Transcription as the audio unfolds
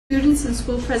Students and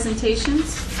school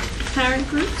presentations, parent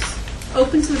groups,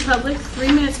 open to the public,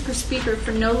 3 minutes per speaker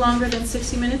for no longer than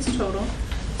 60 minutes total,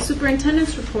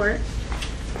 superintendent's report,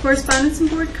 correspondence and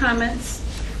board comments,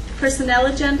 personnel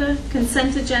agenda,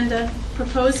 consent agenda,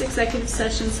 proposed executive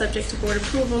session subject to board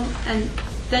approval, and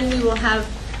then we will have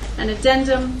an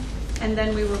addendum, and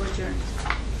then we will adjourn.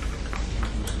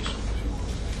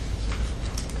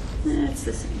 It's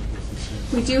the same.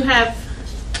 We do have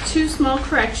 2 small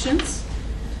corrections.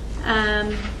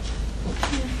 The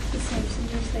same, so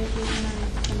just like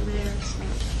from there.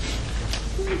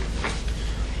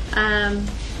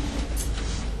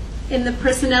 In the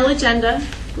personnel agenda,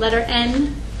 letter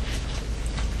N,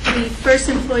 the first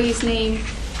employee's name,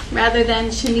 rather than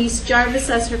Shanice Jarvis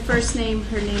as her first name,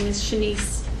 her name is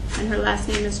Shanice, and her last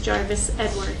name is Jarvis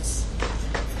Edwards.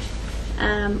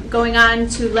 Going on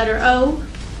to letter O,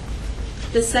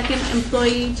 the second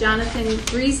employee, Jonathan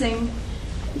Griesing,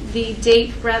 the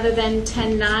date rather than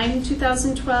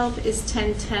 10/9/2012 is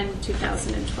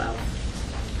 10/10/2012.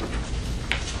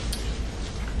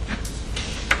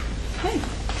 Okay,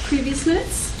 previous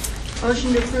minutes.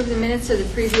 Motion to approve the minutes of the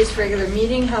previous regular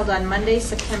meeting held on Monday,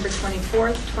 September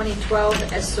 24th,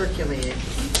 2012, as circulated.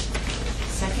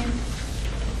 Second.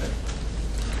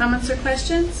 Comments or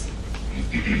questions?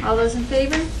 All those in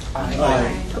favor?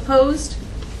 Aye. Opposed?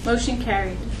 Motion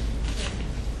carried.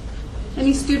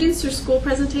 Any students or school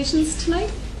presentations tonight?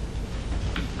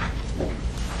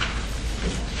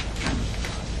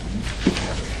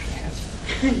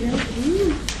 Good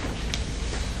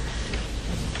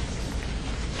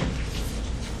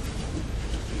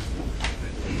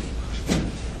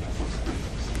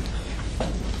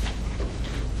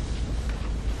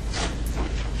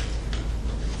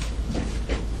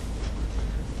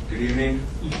evening.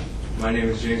 My name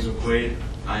is James McQuaid.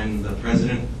 I'm the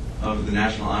president of the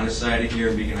National Honor Society here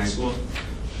in Beacon High School.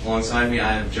 Alongside me,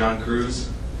 I have John Cruz,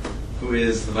 who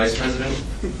is the vice president,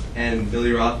 and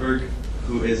Billy Rothberg,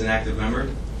 who is an active member.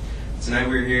 Tonight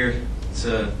we're here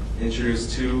to introduce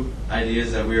 2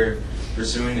 ideas that we're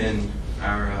pursuing in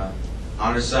our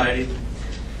Honor Society.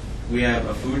 We have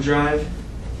a food drive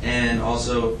and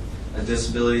also a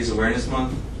Disabilities Awareness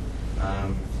Month.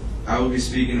 I will be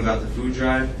speaking about the food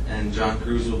drive, and John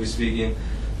Cruz will be speaking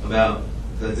about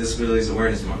the Disabilities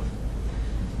Awareness Month.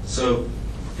 So,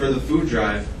 for the food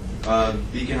drive,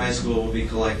 Beacon High School will be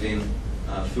collecting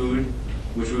food,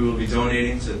 which we will be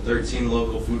donating to 13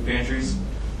 local food pantries.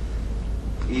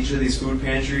 Each of these food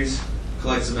pantries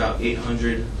collects about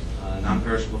 800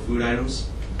 non-perishable food items.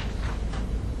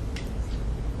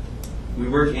 We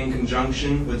work in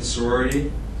conjunction with the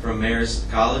sorority from Marist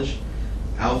College,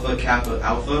 Alpha Kappa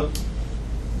Alpha,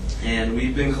 and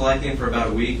we've been collecting for about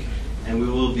a week, and we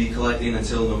will be collecting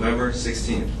until November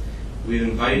 16th. We've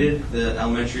invited the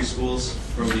elementary schools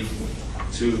from Beacon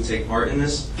to take part in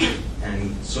this,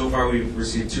 and so far we've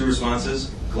received 2 responses.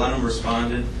 Glenham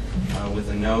responded with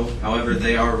a no. However,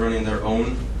 they are running their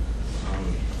own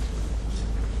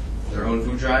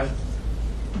food drive,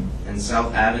 and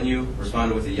South Avenue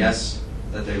responded with a yes,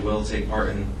 that they will take part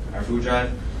in our food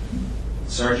drive.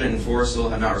 Sargent and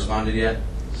Forrestal have not responded yet,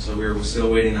 so we're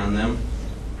still waiting on them.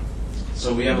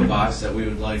 So we have a box that we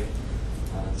would like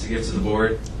to give to the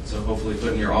board, to hopefully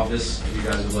put in your office if you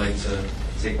guys would like to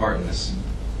take part in this.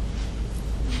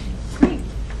 Great.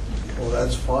 Well,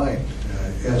 that's fine.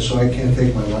 Yeah, so I can't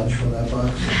take my lunch from that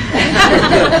box?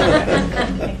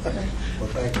 Well,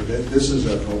 thank you. This is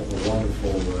a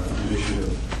wonderful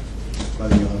initiative by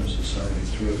the Honor Society.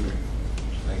 It's terrific.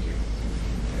 Thank you.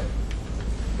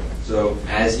 So,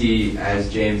 as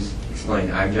James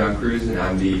explained, I'm John Cruz, and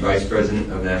I'm the Vice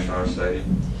President of the National Honor Society.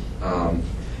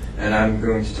 And I'm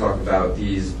going to talk about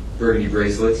these burgundy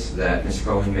bracelets that Mr.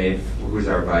 Cohen made, who is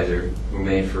our advisor, who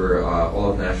made for all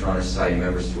of the National Honor Society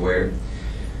members to wear.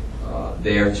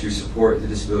 They are to support the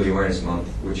Disability Awareness Month,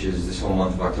 which is this whole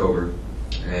month of October.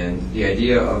 And the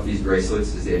idea of these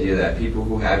bracelets is the idea that people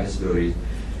who have disabilities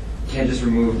can't just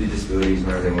remove the disabilities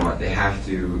whenever they want. They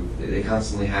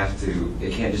constantly have to, they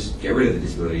can't just get rid of the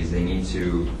disabilities. They need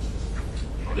to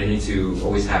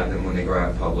always have them when they go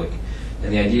out in public.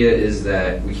 And the idea is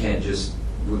that we can't just,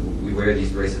 we wear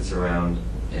these bracelets around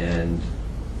and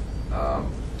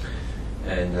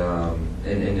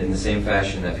in the same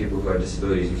fashion that people who have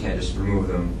disabilities, we can't just remove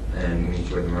them, and we need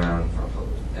to wear them around in public.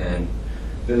 And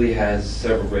Billy has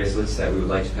several bracelets that we would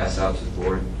like to pass out to the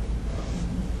board.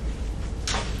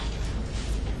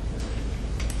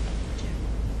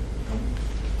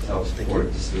 To help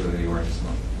support Disability Awareness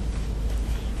Month.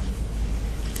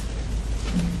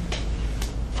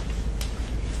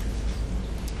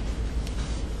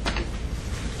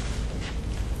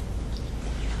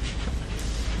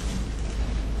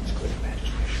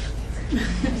 Thank you.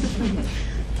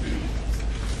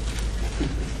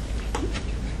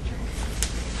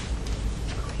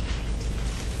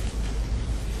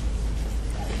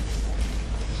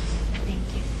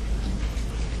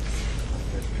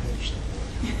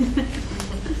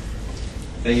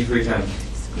 Thank you for your time.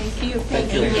 Thank you.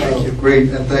 Thank you. Thank you. Great,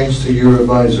 and thanks to your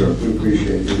advisor. We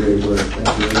appreciate your great work.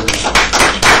 Thank you very much.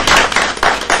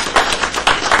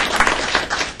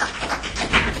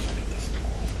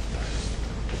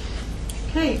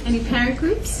 Okay, any parent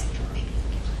groups?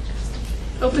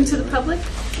 Open to the public?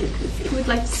 Who would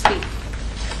like to speak?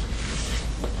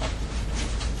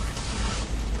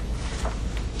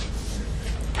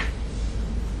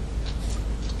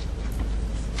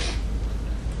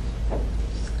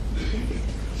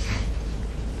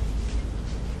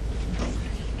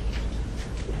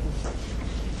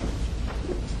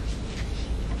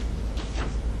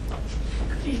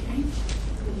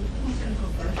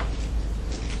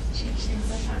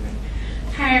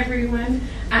 Hi everyone,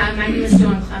 my name is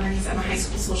Dawn Clemens. I'm a high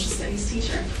school social studies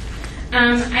teacher.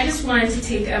 I just wanted to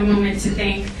take a moment to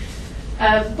thank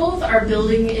both our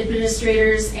building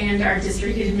administrators and our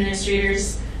district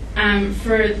administrators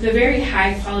for the very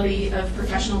high quality of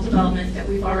professional development that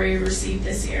we've already received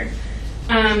this year.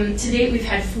 To date, we've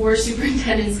had 4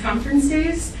 superintendent's conference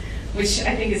days, which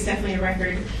I think is definitely a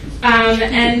record.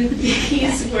 And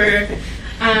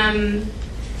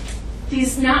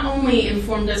these not only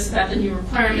informed us about the new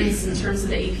requirements in terms of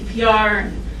the APPR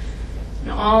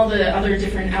and all the other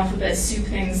different alphabet soup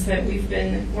things that we've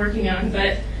been working on,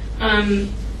 but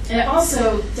it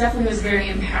also definitely was very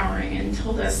empowering and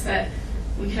told us that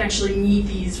we could actually meet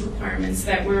these requirements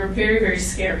that were very, very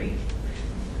scary.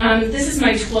 This is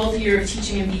my 12th year of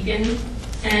teaching in Beacon,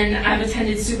 and I've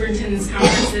attended superintendent's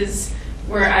conferences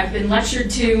where I've been lectured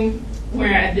to,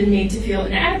 where I've been made to feel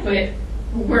inadequate,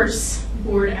 or worse,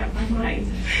 bored out of my mind.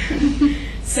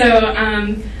 So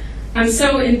I'm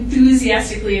so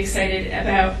enthusiastically excited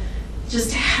about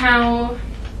just how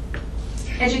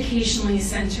educationally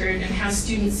centered and how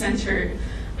student-centered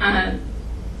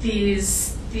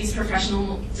these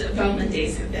professional development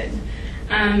days have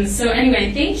been. So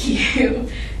anyway, thank you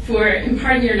for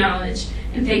imparting your knowledge,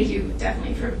 and thank you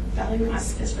definitely for valuing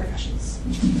us as professionals.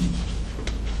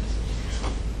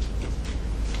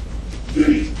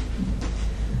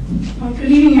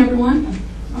 Good evening, everyone.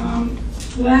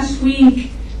 Last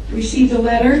week, I received a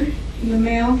letter in the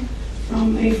mail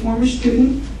from a former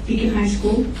student, Beacon High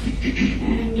School,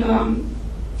 and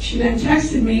she then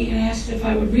texted me and asked if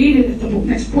I would read it at the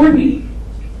next board meeting.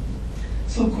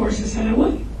 So, of course, I said I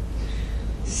would.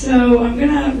 So I'm going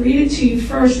to read it to you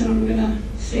first, and I'm going to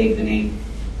save the name.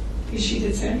 Because she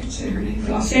did say I could say her name,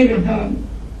 but I'll save it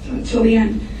till the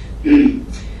end.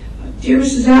 Dear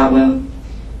Mrs. Atwell,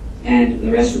 and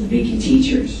the rest of the Beacon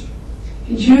teachers,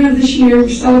 in June of this year,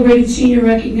 we celebrated senior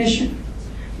recognition.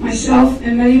 Myself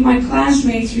and many of my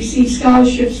classmates received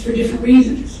scholarships for different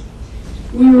reasons.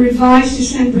 We were advised to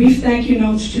send brief thank you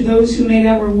notes to those who made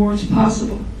our awards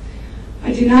possible.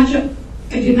 I did not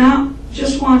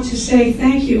just want to say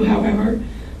thank you, however,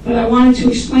 but I wanted to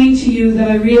explain to you that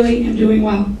I really am doing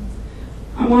well.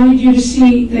 I wanted you to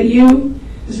see that you,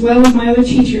 as well as my other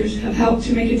teachers, have helped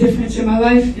to make a difference in my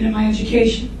life and in my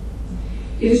education.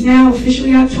 It is now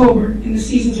officially October, and the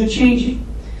seasons are changing.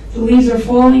 The leaves are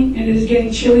falling, and it is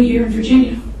getting chilly here in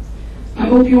Virginia. I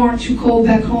hope you aren't too cold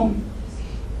back home.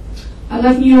 I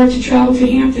left New York to travel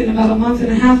to Hampton about a month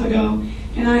and a half ago,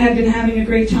 and I have been having a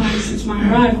great time since my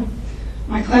arrival.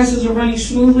 My classes are running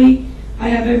smoothly. I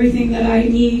have everything that I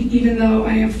need, even though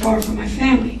I am far from my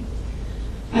family.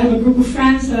 I have a group of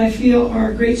friends that I feel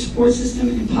are a great support system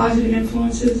and positive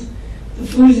influences. The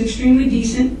food is extremely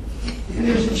decent, and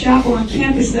there's a chapel on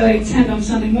campus that I attend on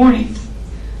Sunday mornings.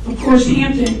 Of course,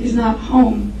 Hampton is not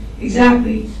home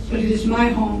exactly, but it is my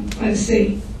home by the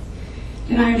sea.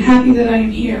 And I am happy that I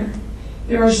am here.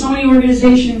 There are so many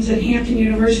organizations at Hampton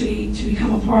University to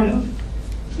become a part of.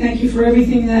 Thank you for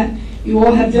everything that you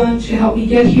all have done to help me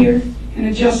get here and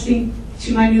adjusting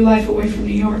to my new life away from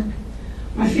New York.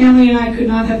 My family and I could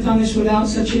not have done this without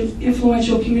such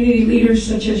influential community leaders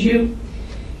such as you.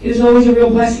 It is always a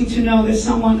real blessing to know that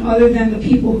someone other than the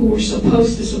people who were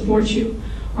supposed to support you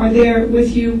are there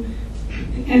with you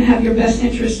and have your best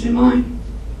interest in mind.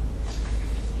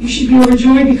 You should be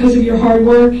overjoyed because of your hard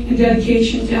work and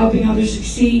dedication to helping others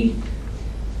succeed.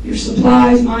 Your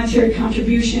supplies, monetary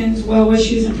contributions, well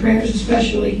wishes, and prayers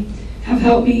especially have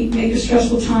helped me make a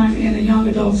stressful time in a young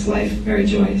adult's life very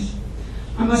joyous.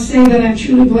 I must say that I'm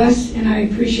truly blessed, and I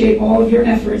appreciate all of your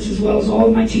efforts as well as all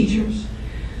of my teachers.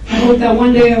 I hope that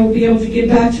one day I will be able to give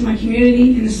back to my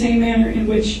community in the same manner in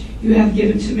which you have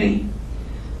given to me.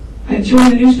 I have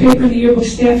joined the newspaper and the yearbook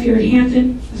staff here at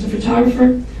Hampton as a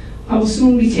photographer. I will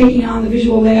soon be taking on the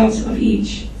visual layouts of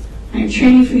each. I am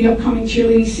training for the upcoming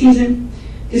cheerleading season.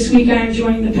 This week I am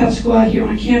joining the pep squad here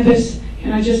on campus,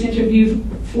 and I just interviewed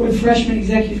for the Freshman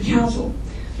Executive Council,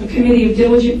 a committee of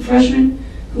diligent freshmen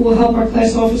who will help our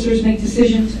class officers make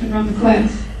decisions and run the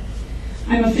class.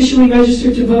 I am officially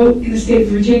registered to vote in the state of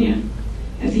Virginia.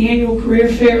 At the annual career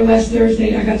fair last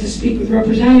Thursday, I got to speak with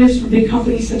representatives from big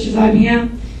companies such as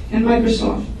IBM and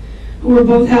Microsoft, who were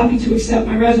both happy to accept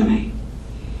my resume.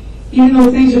 Even though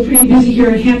things are pretty busy here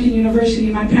at Hampton University,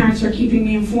 my parents are keeping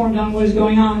me informed on what is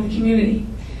going on in the community.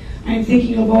 I am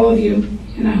thinking of all of you,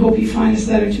 and I hope you find this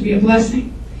letter to be a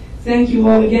blessing. Thank you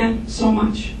all again so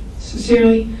much.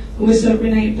 Sincerely, Alyssa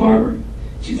Renee Barber,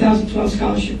 2012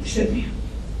 scholarship recipient.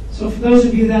 So for those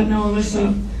of you that know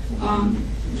Alyssa,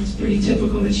 it's pretty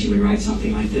typical that she would write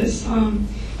something like this.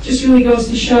 Just really goes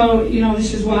to show,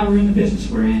 this is why we're in the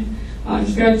business we're in. It's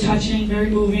very touching,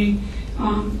 very moving.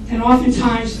 And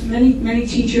oftentimes, many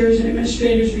teachers and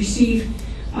administrators receive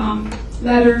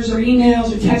letters or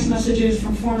emails or text messages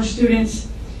from former students.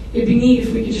 It'd be neat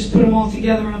if we could just put them all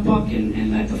together in a book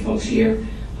and let the folks hear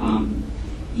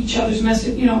each other's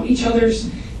message,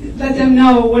 let them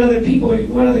know what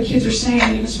other kids are saying,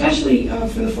 and especially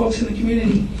for the folks in the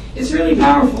community. It's really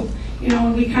powerful,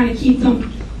 when we kind of keep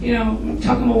them,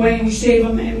 tuck them away and we save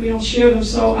them and we don't share them.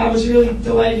 So I was really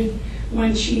delighted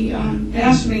when she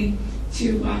asked me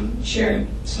to share it.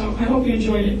 So I hope you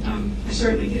enjoyed it. I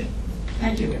certainly did.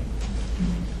 Thank you.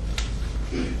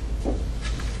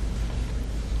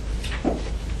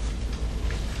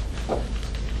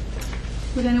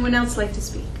 Would anyone else like to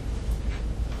speak?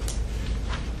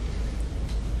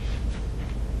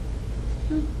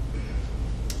 No?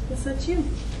 Guess that's you.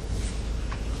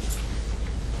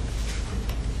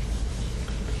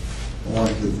 I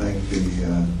wanted to thank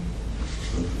the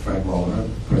Frank Muller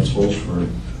principals for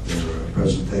their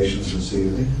presentations this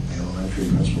evening, the elementary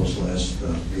principals last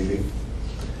meeting.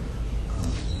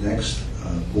 Next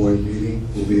board meeting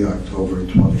will be October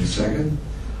 22nd.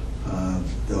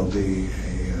 There'll be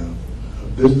a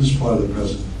business part of the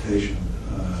presentation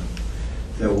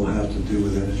that will have to do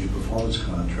with energy performance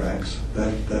contracts.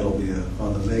 That'll be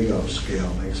on the MEGO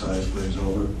scale, make size glaze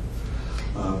over.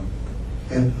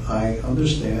 And I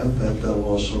understand that there'll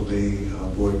also be a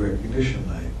board recognition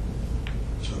night.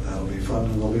 So that'll be fun,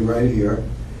 and we'll be right here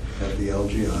at the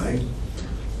LGI.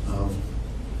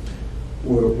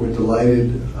 We're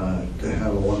delighted to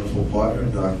have a wonderful partner,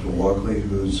 Dr. Walkley,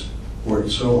 who's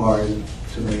worked so hard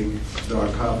to make our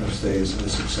conference days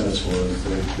as successful as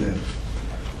they've been.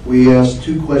 We ask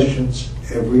two questions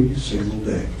every single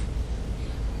day.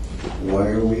 Why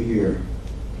are we here?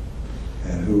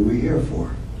 And who are we here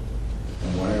for?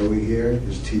 And why are we here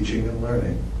is teaching and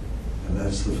learning. And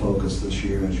that's the focus this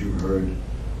year, as you heard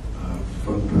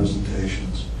from the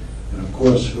presentations. And of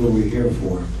course, who are we here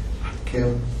for?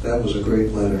 Kim, that was a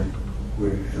great letter.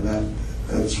 And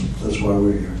that's why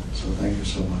we're here. So thank you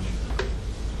so much.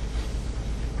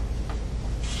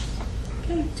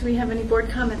 Okay, do we have any board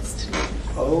comments tonight?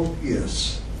 Oh,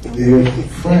 yes. Dear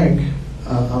Frank,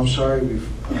 I'm sorry,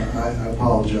 I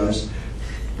apologize,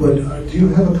 but do you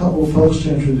have a couple of folks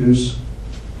to introduce?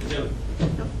 No.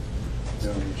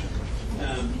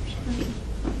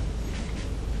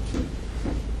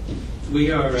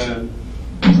 We are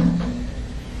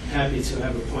happy to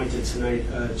have appointed tonight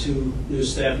two new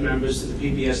staff members to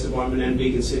the PBS department and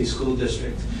Beacon City School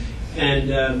District.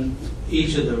 And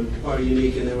each of them are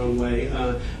unique in their own way.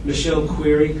 Michelle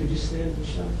Query, could you stand,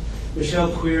 Michelle?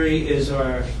 Michelle Query is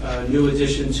our new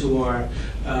addition to our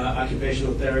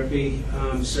occupational therapy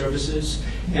services.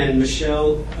 And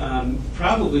Michelle,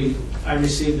 probably I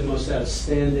received the most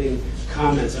outstanding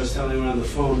comments, I was telling her on the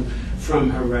phone,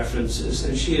 from her references.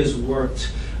 And she has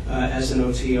worked as an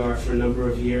OTR for a number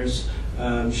of years.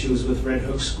 She was with Red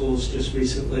Hook Schools just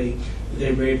recently.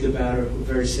 They raved about her. We're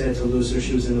very sad to lose her.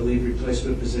 She was in a lead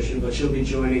replacement position, but she'll be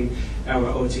joining our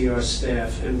OTR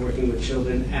staff and working with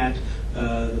children at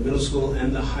the middle school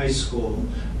and the high school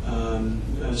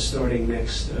starting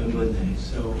next Monday.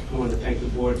 So I want to thank the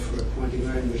board for appointing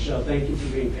her. And Michelle, thank you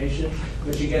for being patient,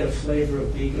 but you get a flavor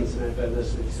of Beacon tonight by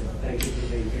listening, so thank you for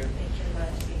being here.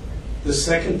 The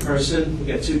second person, we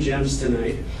got two gems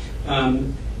tonight.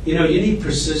 You need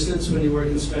persistence when you work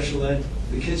in special ed.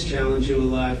 The kids challenge you a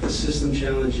lot, the system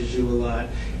challenges you a lot,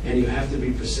 and you have to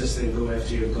be persistent and go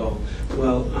after your goal.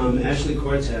 Well, Ashley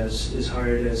Cortez is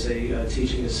hired as a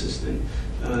teaching assistant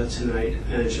tonight,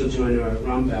 and she'll join our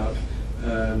Rombout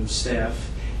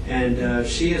staff. And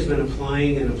she has been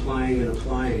applying and applying and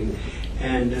applying,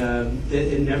 and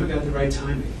it never got the right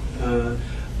timing.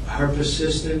 Her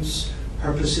persistence,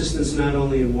 her persistence not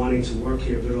only in wanting to work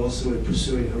here, but also in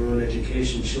pursuing her own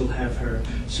education. She'll have her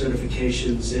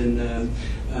certifications in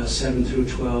 7 through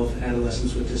 12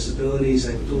 adolescents with disabilities,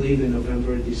 I believe in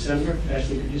November and December.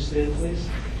 Ashley, could you stand, please?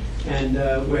 And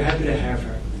we're happy to have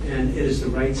her. And it is the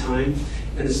right time,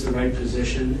 and it's the right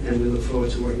position, and we look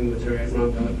forward to working with her at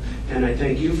Roundup. And I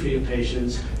thank you for your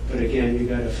patience, but again, you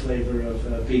got a flavor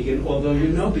of Beacon, although you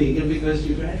know Beacon because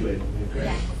you graduated,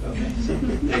 correct? Okay, so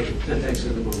thank you, and thanks for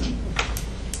the moment.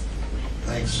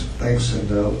 Thanks, and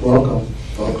welcome,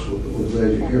 folks. We're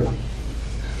glad you're here.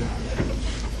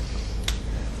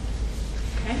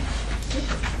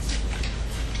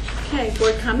 Okay,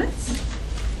 board comments?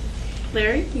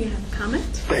 Larry, you have a comment?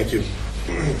 Thank you.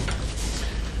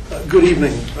 Good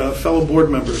evening, fellow board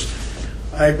members.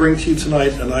 I bring to you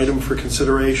tonight an item for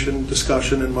consideration,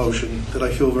 discussion, and motion that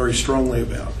I feel very strongly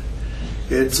about.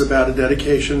 It's about a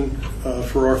dedication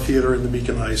for our theater in the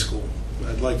Beacon High School.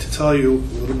 I'd like to tell you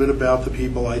a little bit about the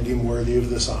people I deem worthy of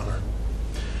this honor.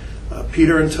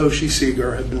 Peter and Toshi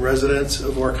Seeger have been residents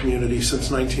of our community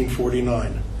since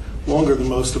 1949, longer than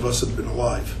most of us have been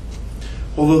alive.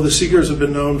 Although the Seegers have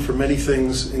been known for many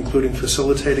things, including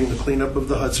facilitating the cleanup of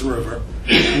the Hudson River,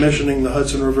 commissioning the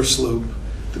Hudson River Sloop,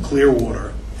 the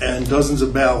Clearwater, and dozens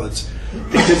of ballads,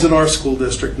 the kids in our school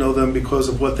district know them because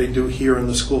of what they do here in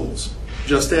the schools.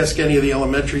 Just ask any of the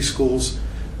elementary schools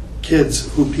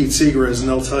kids who Pete Seeger is, and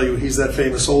they'll tell you he's that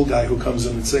famous old guy who comes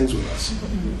in and sings with us.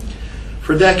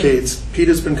 For decades, Pete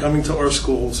has been coming to our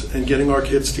schools and getting our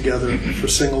kids together for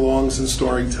sing-alongs and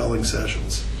storytelling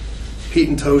sessions. Pete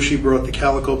and Toshi brought the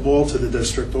Calico Ball to the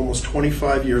district almost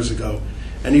 25 years ago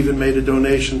and even made a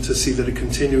donation to see that it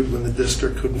continued when the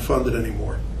district couldn't fund it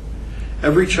anymore.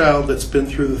 Every child that's been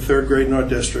through the 3rd grade in our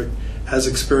district has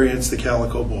experienced the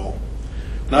Calico Ball.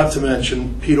 Not to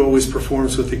mention, Pete always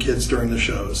performs with the kids during the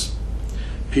shows.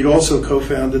 Pete also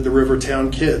co-founded the Rivertown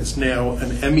Kids, now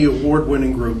an Emmy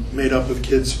Award-winning group made up of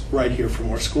kids right here from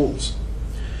our schools.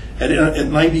 At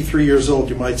 93 years old,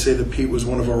 you might say that Pete was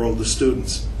one of our oldest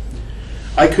students.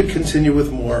 I could continue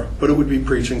with more, but it would be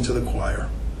preaching to the choir.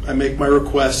 I make my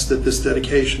request that this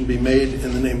dedication be made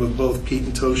in the name of both Pete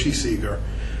and Toshi Seeger,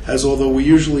 as although we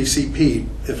usually see Pete,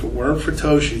 if it weren't for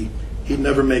Toshi, he'd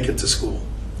never make it to school.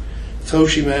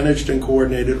 Toshi managed and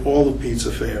coordinated all of Pete's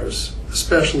affairs,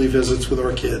 especially visits with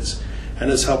our kids, and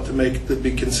has helped to make the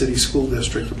Beacon City School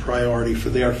District a priority for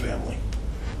their family.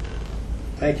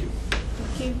 Thank you.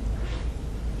 Thank you.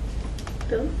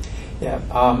 Bill? Yeah,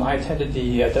 I attended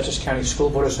the Dutchess County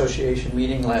School Board Association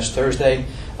meeting last Thursday.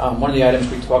 One of the items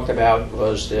we talked about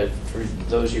was that for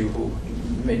those of you who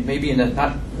may be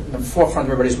not in the forefront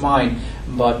of everybody's mind,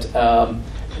 but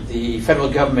the federal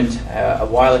government a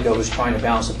while ago was trying to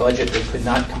balance the budget. They could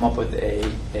not come up with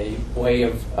a way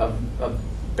of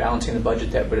balancing the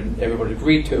budget that everybody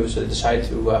agreed to, so they decided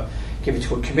to give it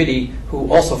to a committee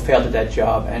who also failed at that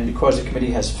job. And because the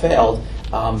committee has failed,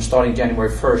 starting January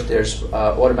 1st, there's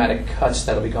automatic cuts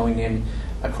that will be going in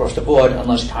across the board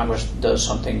unless Congress does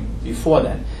something before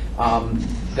then.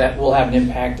 That will have an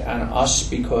impact on us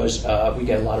because we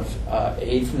get a lot of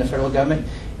aid from the federal government.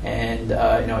 And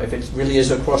if it really is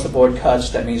across the board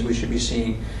cuts, that means we should be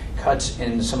seeing cuts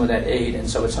in some of that aid. And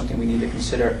so it's something we need to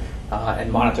consider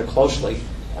and monitor closely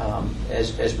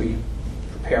as we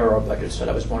prepare our budget. So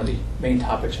that was one of the main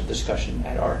topics of discussion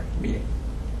at our meeting.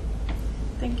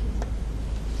 Thank you.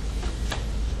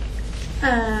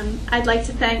 I'd like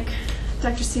to thank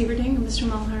Dr. Sieverding and Mr.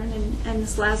 Mulhern and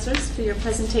Ms. Lazarus for your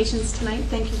presentations tonight.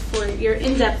 Thank you for your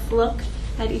in-depth look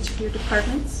at each of your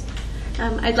departments.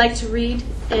 I'd like to read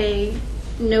a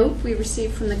note we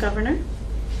received from the governor.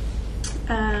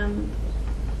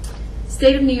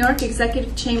 State of New York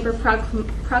Executive Chamber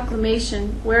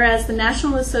Proclamation, whereas the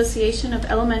National Association of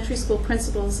Elementary School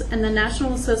Principals and the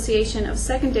National Association of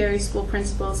Secondary School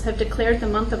Principals have declared the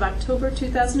month of October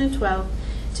 2012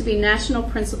 to be National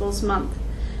Principals Month.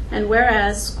 And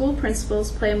whereas school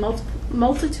principals play a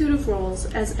multitude of roles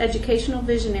as educational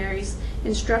visionaries,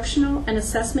 instructional and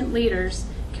assessment leaders,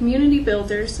 community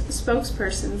builders,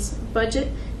 spokespersons,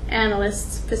 budget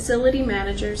analysts, facility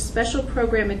managers, special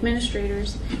program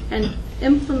administrators, and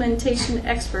implementation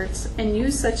experts, and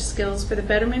use such skills for the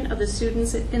betterment of the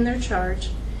students in their charge.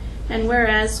 And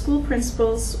whereas school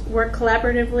principals work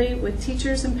collaboratively with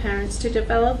teachers and parents to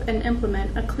develop and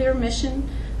implement a clear mission,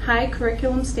 high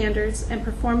curriculum standards, and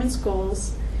performance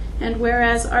goals. And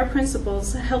whereas our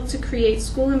principals help to create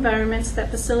school environments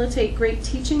that facilitate great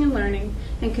teaching and learning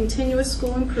and continuous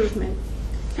school improvement.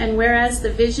 And whereas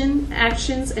the vision,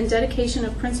 actions, and dedication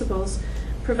of principals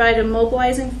provide a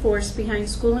mobilizing force behind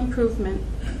school improvement.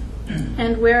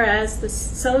 And whereas the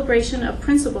celebration of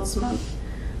Principals Month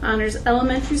honors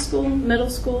elementary school, middle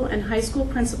school, and high school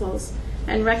principals,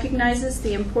 and recognizes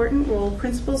the important role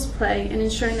principals play in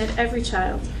ensuring that every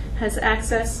child has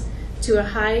access to a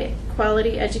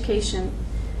high-quality education.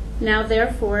 Now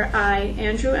therefore, I,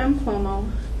 Andrew M. Cuomo,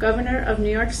 Governor of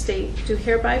New York State, do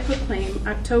hereby proclaim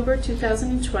October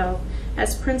 2012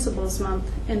 as Principals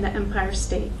Month in the Empire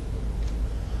State.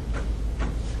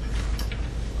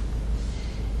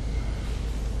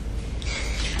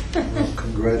 Well,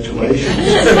 congratulations.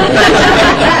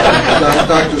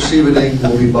 Dr. Sieverding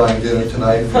will be buying dinner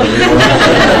tonight for everyone.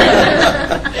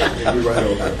 You'll be right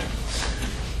over.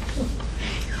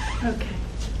 Okay.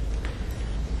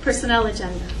 Personnel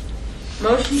agenda.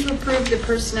 Motion to approve the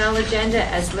personnel agenda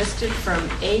as listed from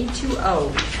A to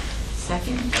O.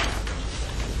 Second?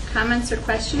 Comments or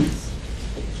questions?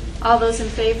 All those in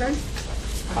favor?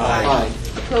 Aye.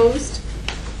 Opposed?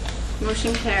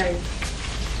 Motion carried.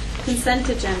 Consent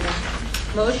agenda.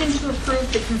 Motion to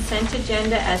approve the consent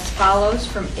agenda as follows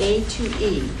from A to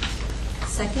E.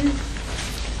 Second?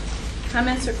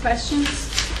 Comments or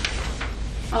questions?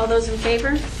 All those in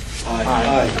favor?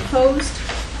 Aye. Opposed?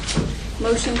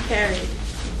 Motion carried.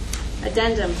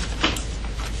 Addendum.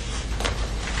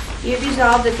 Be it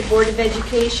resolved that the Board of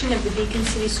Education of the Beacon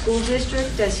City School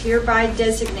District does hereby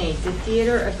designate the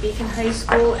Theater of Beacon High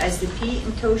School as the Pete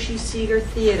and Toshi Seeger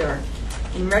Theater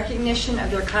in recognition of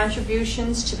their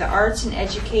contributions to the arts and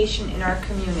education in our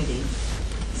community.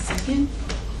 Second?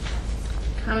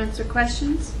 Comments or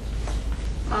questions?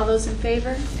 All those in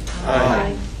favor?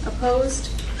 Aye. Opposed?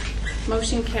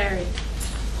 Motion carried.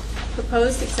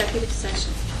 Proposed executive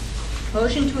session.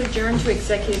 Motion to adjourn to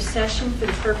executive session for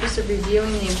the purpose of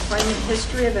reviewing the employment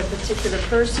history of a particular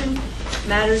person,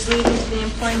 matters leading to the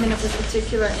employment of a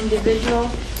particular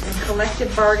individual, and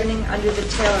collective bargaining under the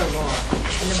Taylor Law.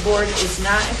 And the Board is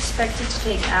not expected to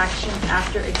take action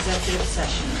after executive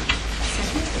session.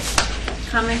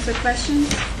 Comments or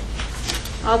questions?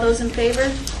 All those in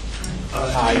favor?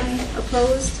 Aye.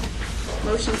 Opposed?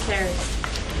 Motion carries.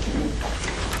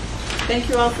 Thank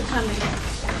you all for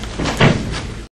coming.